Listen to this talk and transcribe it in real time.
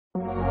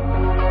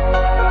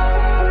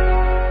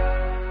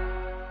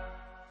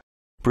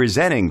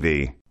Presenting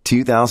the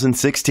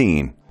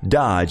 2016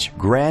 Dodge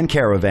Grand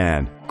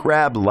Caravan.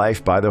 Grab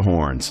life by the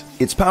horns.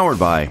 It's powered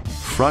by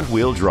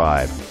front-wheel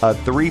drive, a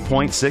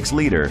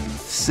 3.6-liter,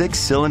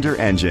 6-cylinder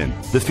engine.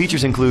 The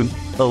features include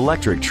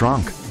electric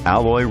trunk,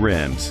 alloy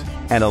rims,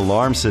 an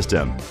alarm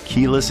system,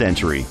 keyless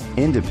entry,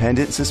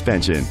 independent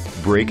suspension,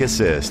 brake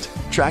assist,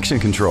 traction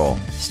control,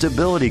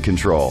 stability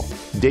control,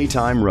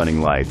 daytime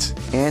running lights,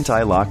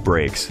 anti-lock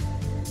brakes.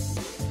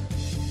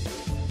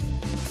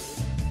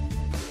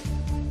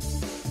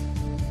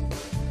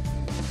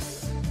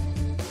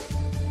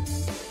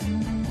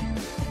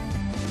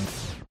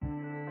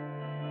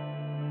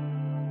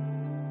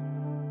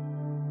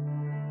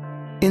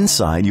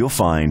 Inside you'll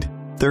find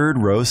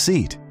third-row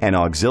seat, an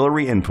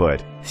auxiliary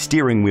input,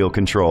 steering wheel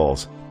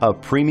controls, a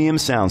premium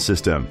sound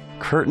system,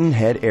 curtain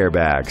head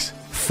airbags,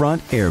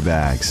 front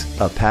airbags,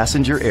 a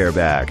passenger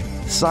airbag,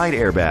 side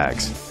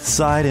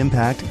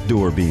impact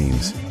door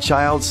beams,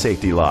 child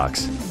safety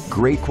locks.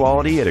 Great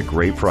quality at a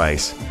great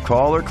price.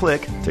 Call or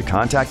click to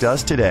contact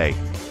us today.